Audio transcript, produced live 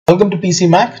Welcome to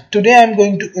PcMac. Today I am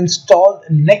going to install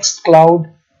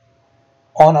NextCloud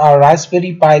on our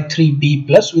Raspberry Pi 3B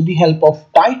Plus with the help of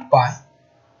DietPi.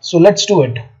 So let's do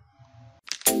it.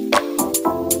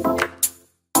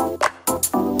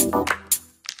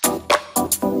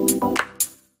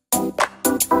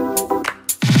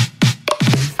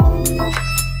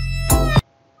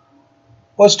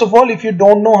 First of all, if you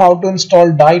don't know how to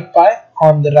install DietPi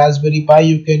on the Raspberry Pi,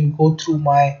 you can go through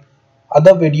my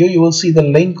other video. You will see the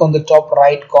link on the top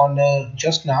right corner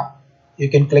just now. You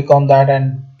can click on that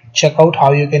and check out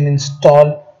how you can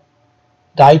install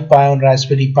DietPi on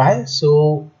Raspberry Pi.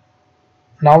 So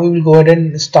now we will go ahead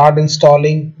and start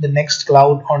installing the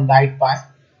NextCloud on DietPi.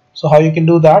 So how you can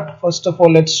do that? First of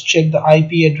all, let's check the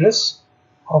IP address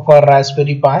of our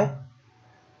Raspberry Pi,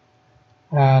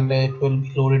 and it will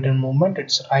be loaded in a moment.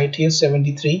 It's right here,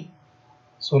 73.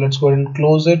 So let's go ahead and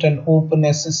close it and open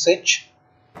SSH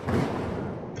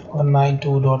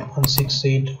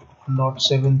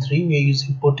 192.168.73. we are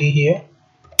using putty here.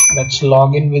 Let's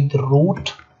log in with the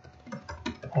root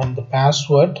and the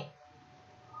password.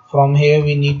 From here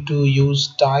we need to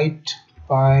use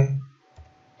DietPi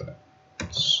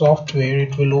software.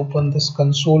 It will open this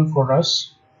console for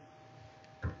us.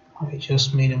 I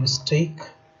just made a mistake.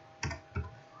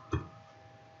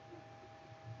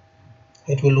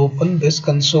 It will open this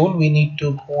console. We need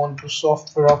to go on to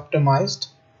software optimized,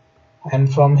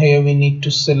 and from here we need to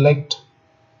select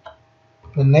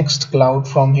the NextCloud.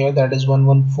 From here, that is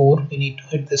 114. We need to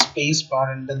hit the space bar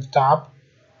and then tab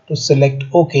to select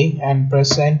OK and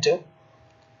press enter.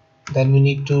 Then we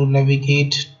need to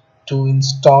navigate to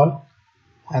install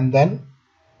and then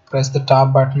press the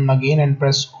tab button again and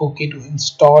press OK to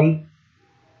install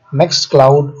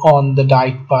NextCloud on the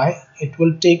DietPi. It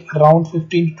will take around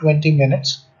 15 to 20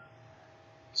 minutes.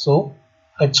 So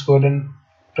let's go ahead and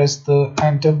press the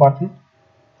enter button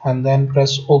and then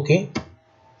press OK.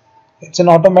 It's an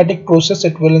automatic process.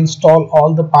 It will install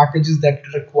all the packages that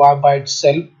you require by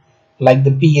itself, like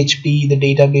the PHP, the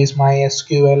database,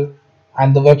 MySQL,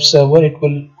 and the web server. It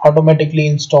will automatically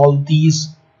install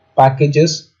these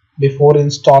packages before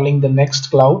installing the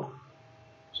NextCloud.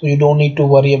 So you don't need to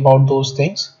worry about those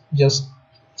things. Just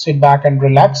sit back and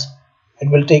relax. It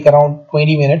will take around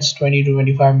 20 minutes, 20 to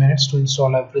 25 minutes to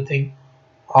install everything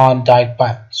on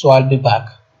DietPi. So I'll be back.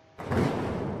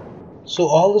 So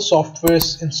all the software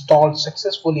is installed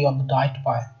successfully on the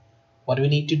DietPi. What we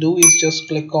need to do is just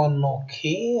click on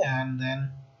OK and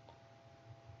then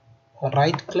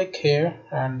right click here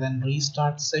and then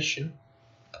restart session.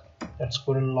 Let's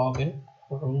go and log in,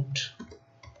 root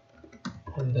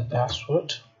and the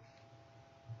password.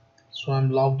 So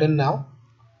I'm logged in now.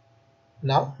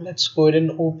 Now let's go ahead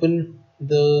and open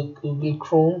the Google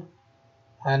Chrome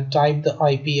and type the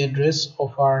IP address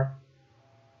of our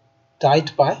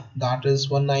DietPi, that is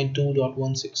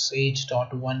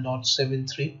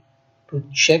 192.168.1.73, to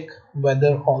check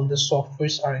whether all the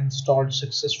softwares are installed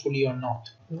successfully or not.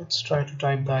 Let's try to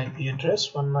type the IP address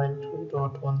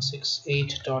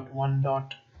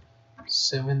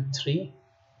 192.168.1.73,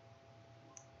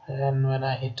 and when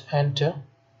I hit enter,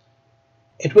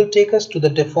 it will take us to the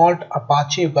default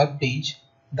Apache web page.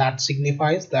 That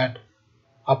signifies that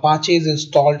Apache is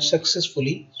installed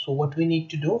successfully. So what we need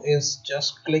to do is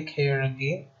just click here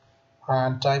again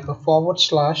and type a /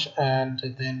 and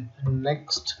then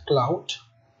NextCloud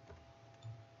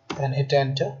and hit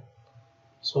enter.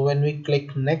 So when we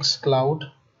click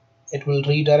NextCloud, it will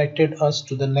redirect us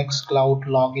to the NextCloud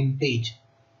login page.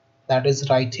 That is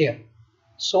right here.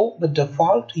 So the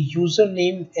default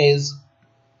username is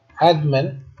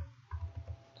admin,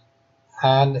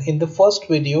 and in the first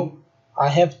video I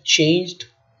have changed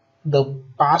the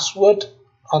password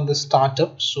on the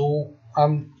startup, so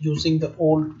I'm using the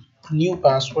new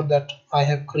password that I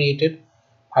have created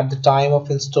at the time of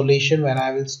installation when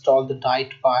I will install the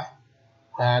DietPi,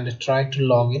 and try to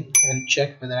log in and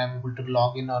check whether I'm able to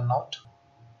log in or not.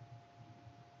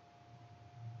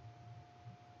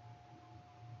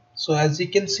 So as you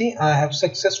can see, I have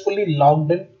successfully logged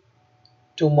in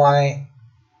to my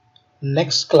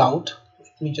NextCloud.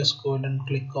 Let me just go ahead and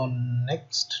click on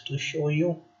next to show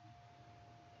you.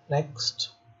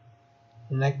 Next,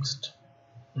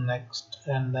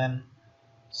 and then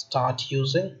start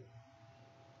using.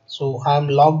 So I'm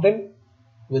logged in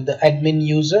with the admin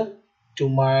user to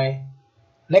my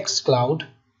NextCloud,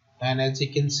 and as you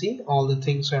can see, all the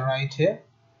things are right here.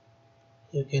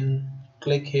 You can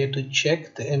click here to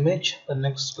check the image, the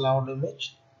NextCloud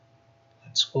image.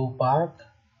 Let's go back,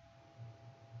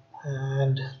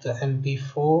 and the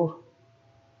MP4,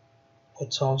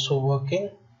 it's also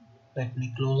working. Let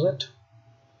me close it.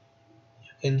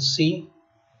 You can see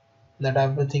that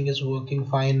everything is working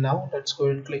fine now. Let's go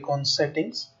and click on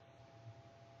settings,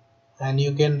 and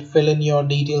you can fill in your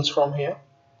details from here,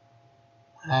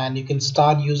 and you can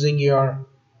start using your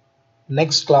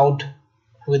NextCloud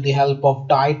with the help of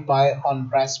DietPi on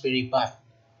Raspberry Pi.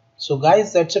 So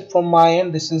guys, that's it from my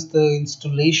end. This is the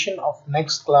installation of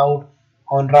NextCloud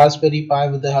on Raspberry Pi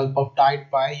with the help of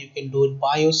DietPi. You can do it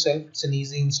by yourself. It's an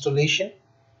easy installation.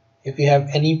 If you have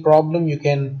any problem, you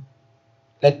can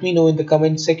let me know in the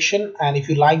comment section, and if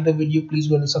you like the video, please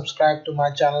go and subscribe to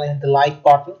my channel and hit the like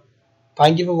button.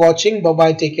 Thank you for watching. Bye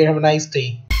bye. Take care. Have a nice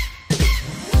day.